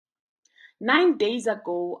9 days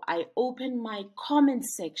ago, I opened my comment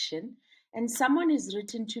section and someone has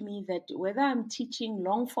written to me that whether I'm teaching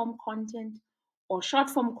long form content or short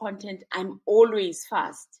form content, I'm always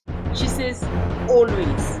fast. She says,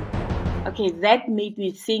 always. Okay, that made me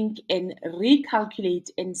think and recalculate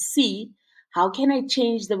and see how can I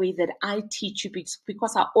change the way that I teach you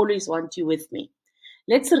because I always want you with me.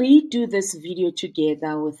 Let's redo this video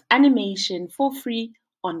together with animation for free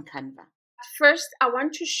on Canva. First, I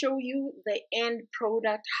want to show you the end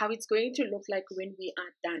product, how it's going to look like when we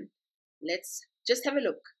are done. Let's just have a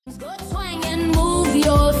look. Go swing and move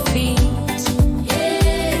your feet.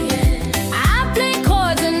 Yeah, yeah. I play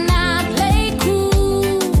chords and I play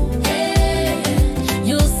cool. Yeah, yeah.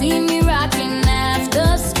 You'll see me rocking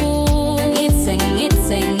after school. It's sing,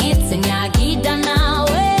 Yagi now.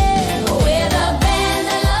 We're the band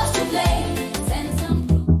that loves to play. Send some.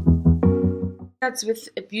 That's with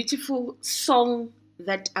a beautiful song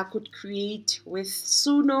that I could create with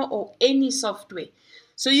Suno or any software.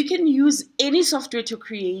 So you can use any software to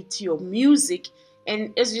create your music.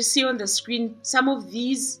 And as you see on the screen, some of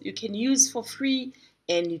these you can use for free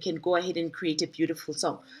and you can go ahead and create a beautiful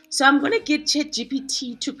song. So I'm going to get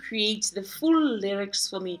ChatGPT to create the full lyrics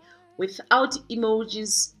for me without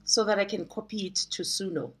emojis so that I can copy it to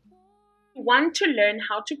Suno. If you want to learn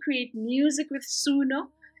how to create music with Suno,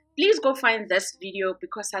 please go find this video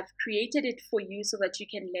because I've created it for you so that you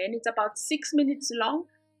can learn. It's about 6 minutes long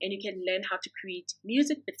and you can learn how to create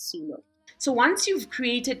music with Suno. So once you've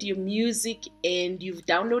created your music and you've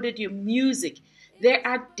downloaded your music, there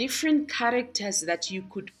are different characters that you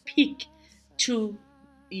could pick to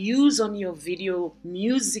use on your video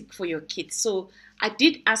music for your kids. So I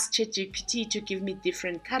did ask ChatGPT to give me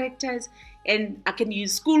different characters, and I can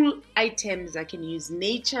use school items, I can use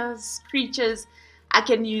nature's creatures, I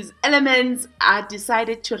can use elements. I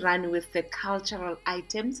decided to run with the cultural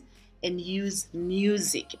items and use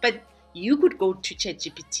music. But you could go to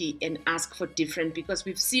ChatGPT and ask for different, because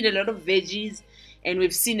we've seen a lot of veggies and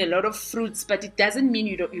we've seen a lot of fruits, but it doesn't mean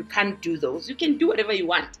you can't do those. You can do whatever you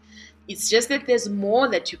want. It's just that there's more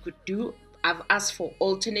that you could do. I've asked for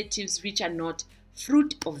alternatives which are not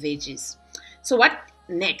fruit or veggies. So what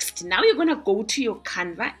next? Now you're going to go to your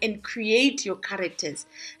Canva and create your characters.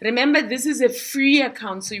 Remember, this is a free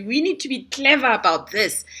account, so we need to be clever about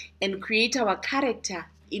this and create our character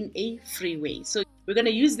in a free way. So we're going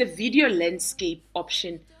to use the video landscape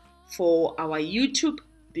option for our YouTube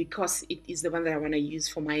because it is the one that I want to use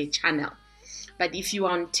for my channel. But if you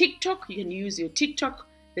are on TikTok, you can use your TikTok,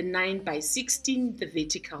 the 9:16, the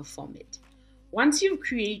vertical format. Once you've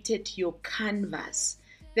created your canvas,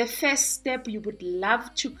 the first step, you would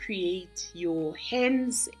love to create your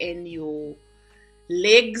hands and your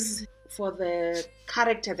legs for the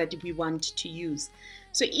character that we want to use.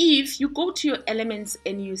 So if you go to your elements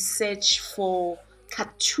and you search for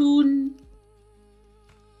cartoon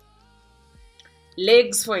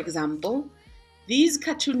legs, for example, these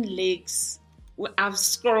cartoon legs, I've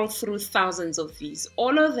scrolled through thousands of these.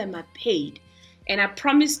 All of them are paid. And I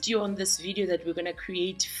promised you on this video that we're going to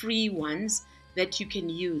create free ones that you can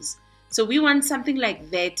use. So we want something like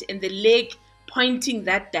that, and the leg pointing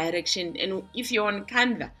that direction. And if you're on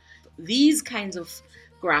Canva, these kinds of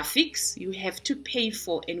graphics you have to pay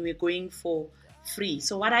for, and we're going for free.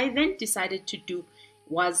 So what I then decided to do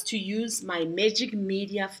was to use my Magic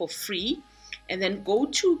Media for free, and then go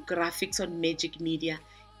to graphics on Magic Media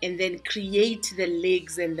and then create the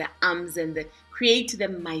legs and the arms and create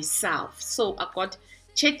them myself. So I got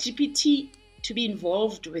ChatGPT to be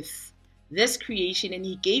involved with this creation, and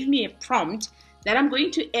he gave me a prompt that I'm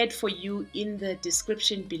going to add for you in the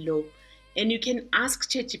description below, and you can ask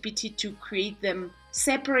ChatGPT to create them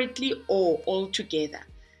separately or all together.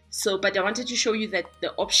 So, but I wanted to show you that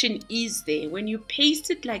the option is there. When you paste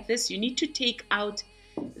it like this, you need to take out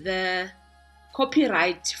the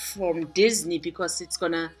copyright from Disney, because it's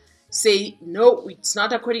gonna say no, it's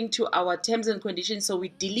not according to our terms and conditions. So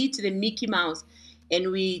we delete the Mickey Mouse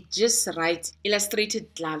and we just write illustrated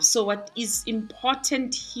gloves. So what is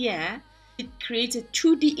important here, it creates a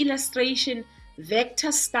 2D illustration,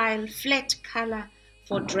 vector style, flat color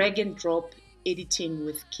for drag and drop editing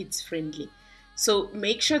with kids friendly. So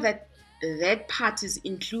make sure that that part is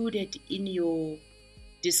included in your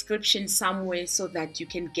description somewhere so that you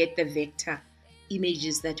can get the vector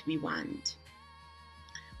images that we want.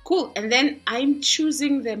 Cool. And then I'm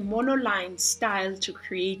choosing the monoline style to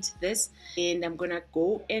create this, and I'm gonna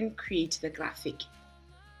go and create the graphic.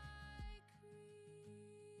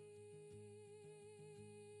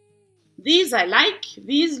 These I like.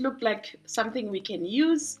 These look like something we can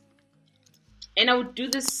use, and I would do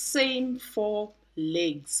the same for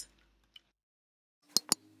legs.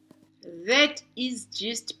 That is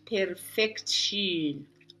just perfection.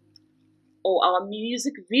 Or our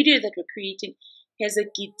music video that we're creating has a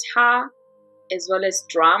guitar as well as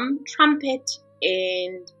drum, trumpet,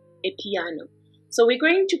 and a piano. So we're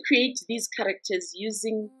going to create these characters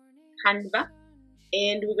using Canva,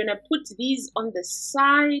 and we're going to put these on the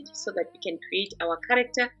side so that we can create our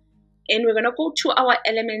character. And we're going to go to our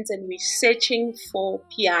elements and we're searching for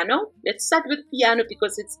piano. Let's start with piano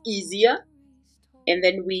because it's easier. And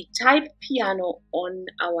then we type piano on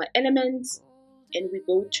our elements and we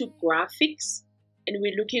go to graphics and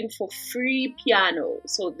we're looking for free piano.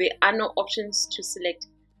 So there are no options to select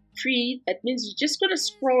free. That means you're just going to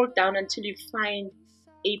scroll down until you find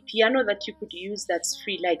a piano that you could use that's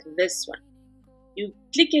free, like this one. You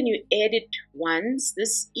click and you add it once.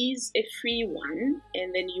 This is a free one,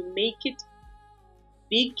 and then you make it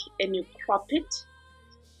big and you crop it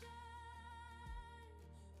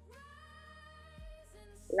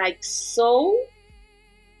like so,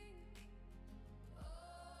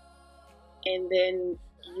 and then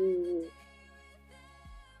you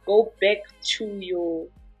go back to your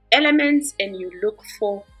elements and you look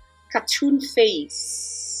for cartoon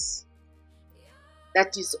face.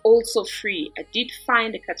 That is also free. I did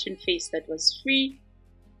find a cartoon face that was free.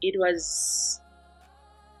 It was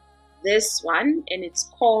this one, and it's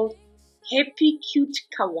called Happy Cute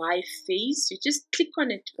Kawaii Face. You just click on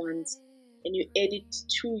it once and you add it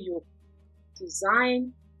to your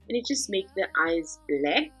design, and you just make the eyes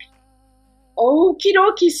black. Okie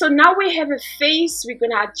dokie, so now we have a face. We're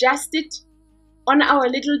gonna adjust it on our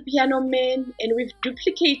little piano man, and we've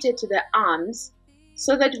duplicated the arms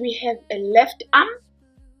so that we have a left arm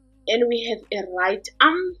and we have a right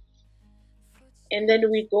arm, and then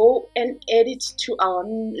we go and add it to our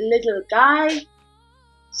little guy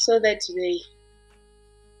so that they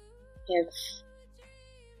have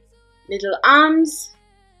little arms.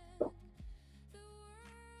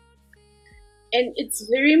 And it's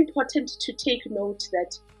very important to take note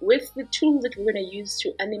that with the tool that we're going to use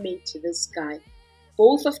to animate this guy,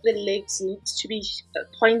 both of the legs need to be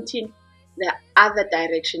pointing the other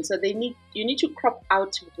direction. So you need to crop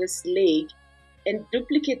out this leg and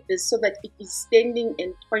duplicate this so that it is standing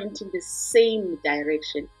and pointing the same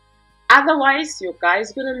direction. Otherwise, your guy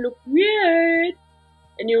is going to look weird.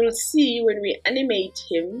 And you will see when we animate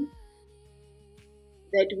him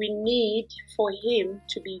that we need for him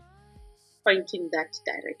to be pointing that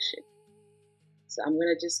direction. So I'm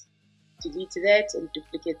going to just delete that and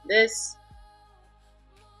duplicate this.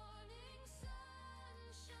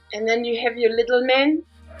 And then you have your little man.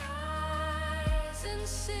 Rise and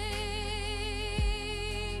sing.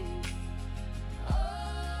 Oh,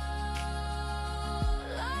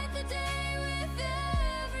 light the day with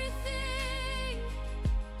everything.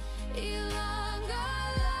 Ilang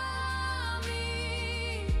alami.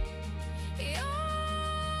 You're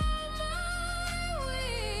my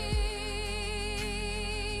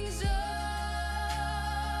wings. Oh,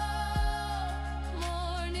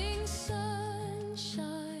 morning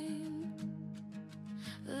sunshine.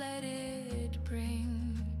 Let it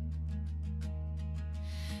bring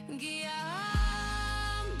Giamba,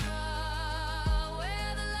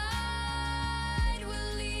 where the light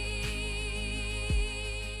will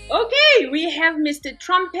lead. Okay, we have Mr.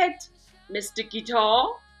 Trumpet, Mr.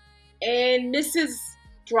 Guitar, and Mrs.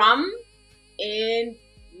 Drum, and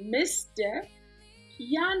Mr.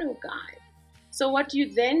 Piano Guy. So what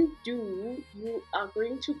you then do, you are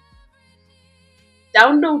going to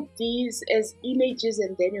download these as images,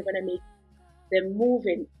 and then you're going to make them move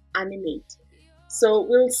and animate. So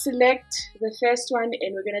we'll select the first one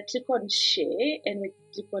and we're going to click on share and we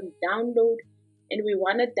click on download, and we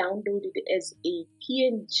want to download it as a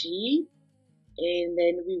PNG, and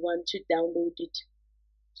then we want to download it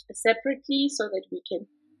separately so that we can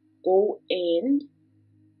go and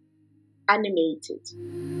animate it.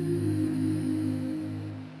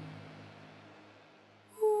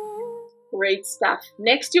 Great stuff.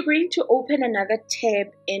 Next, you're going to open another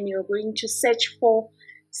tab and you're going to search for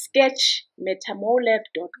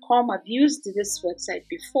Sketch.metademolab.com. I've used this website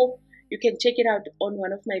before. You can check it out on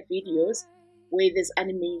one of my videos where there's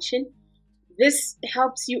animation. This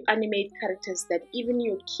helps you animate characters that even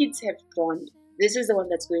your kids have drawn. This is the one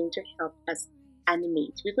that's going to help us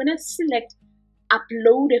animate. We're going to select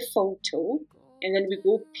upload a photo, and then we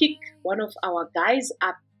go pick one of our guys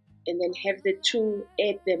up and then have the tool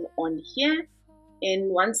add them on here.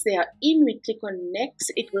 And once they are in, we click on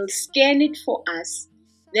next. It will scan it for us.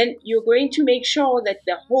 Then you're going to make sure that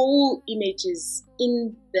the whole image is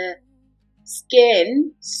in the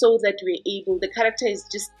scan so that we're able, the character is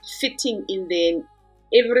just fitting in there and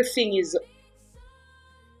everything is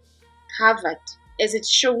covered as it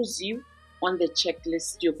shows you on the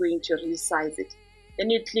checklist. You're going to resize it. Then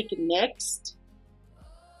you click next.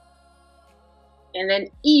 And then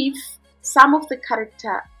if some of the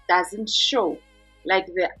character doesn't show, like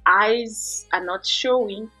the eyes are not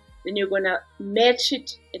showing, then you're going to match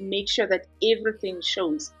it and make sure that everything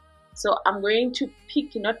shows. So I'm going to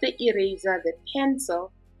pick not the eraser, the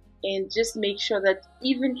pencil, and just make sure that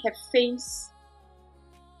even her face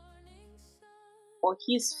or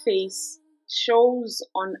his face shows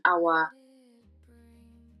on our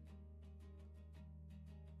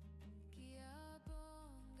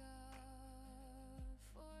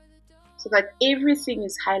so that everything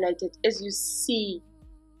is highlighted, as you see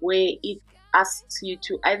where it asks you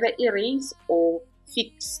to either erase or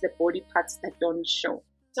fix the body parts that don't show.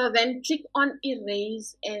 So then click on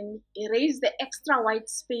erase and erase the extra white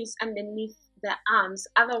space underneath the arms,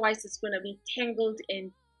 otherwise it's going to be tangled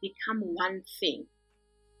and become one thing.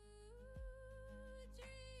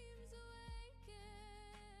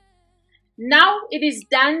 Now it is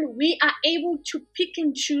done. We are able to pick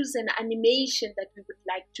and choose an animation that we would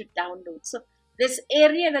like to download. So this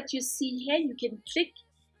area that you see here, you can click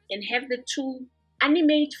and have the tool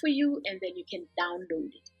animate for you, and then you can download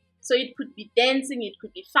it. So it could be dancing, it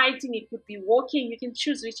could be fighting, it could be walking. You can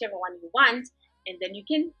choose whichever one you want, and then you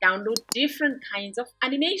can download different kinds of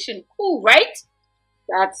animation. Cool, right?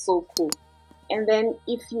 That's so cool. And then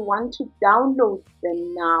if you want to download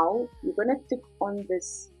them now, you're going to click on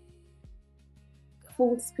this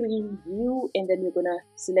full screen view, and then you're going to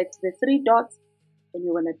select the three dots and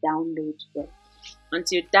you're going to download them.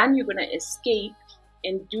 Once you're done, you're going to escape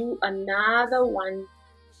and do another one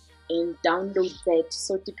and download that.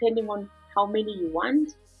 So depending on how many you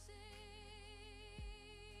want,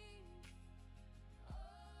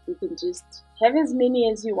 you can just have as many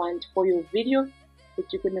as you want for your video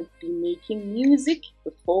that you're going to be making music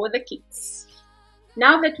for the kids.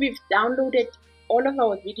 Now that we've downloaded all of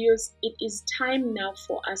our videos, it is time now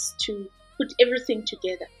for us to put everything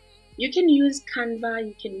together. You can use Canva,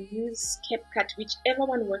 you can use CapCut, whichever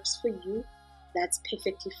one works for you. That's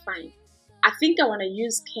perfectly fine. I think I want to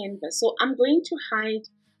use Canva, so I'm going to hide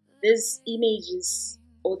these images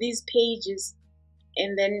or these pages,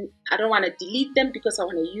 and then I don't want to delete them because I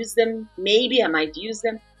want to use them. Maybe I might use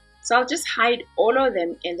them, so I'll just hide all of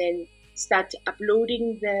them and then start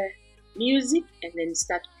uploading the music and then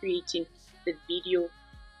start creating the video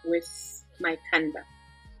with my Canva.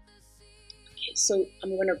 Okay, so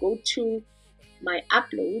I'm going to go to my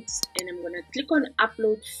uploads and I'm going to click on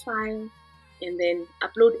upload file and then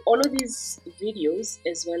upload all of these videos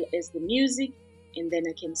as well as the music, and then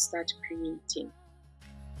I can start creating.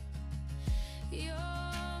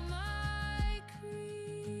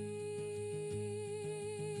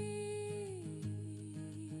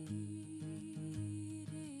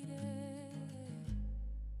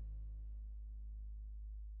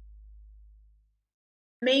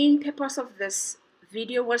 Main purpose of this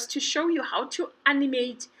video was to show you how to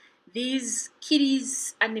animate these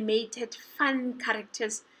kitties, animated fun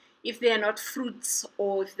characters. If they are not fruits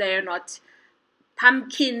or if they are not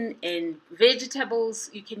pumpkin and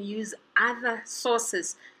vegetables, you can use other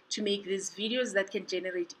sources to make these videos that can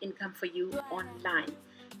generate income for you online.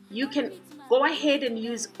 You can go ahead and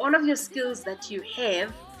use all of your skills that you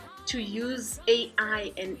have to use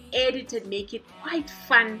AI and edit and make it quite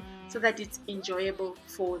fun so that it's enjoyable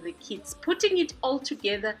for the kids. Putting it all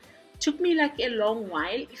together took me like a long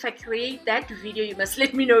while. If I create that video, you must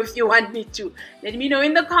let me know if you want me to. Let me know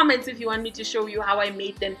in the comments if you want me to show you how I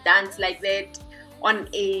made them dance like that on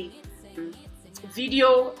a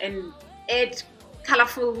video and add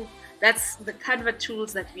colorful. That's the Canva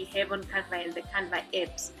tools that we have on Canva and the Canva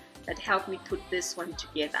apps that help me put this one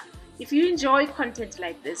together. If you enjoy content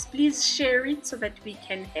like this, please share it so that we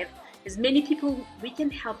can have as many people we can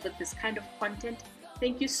help with this kind of content.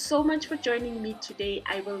 Thank you so much for joining me today.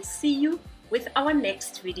 I will see you with our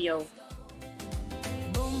next video.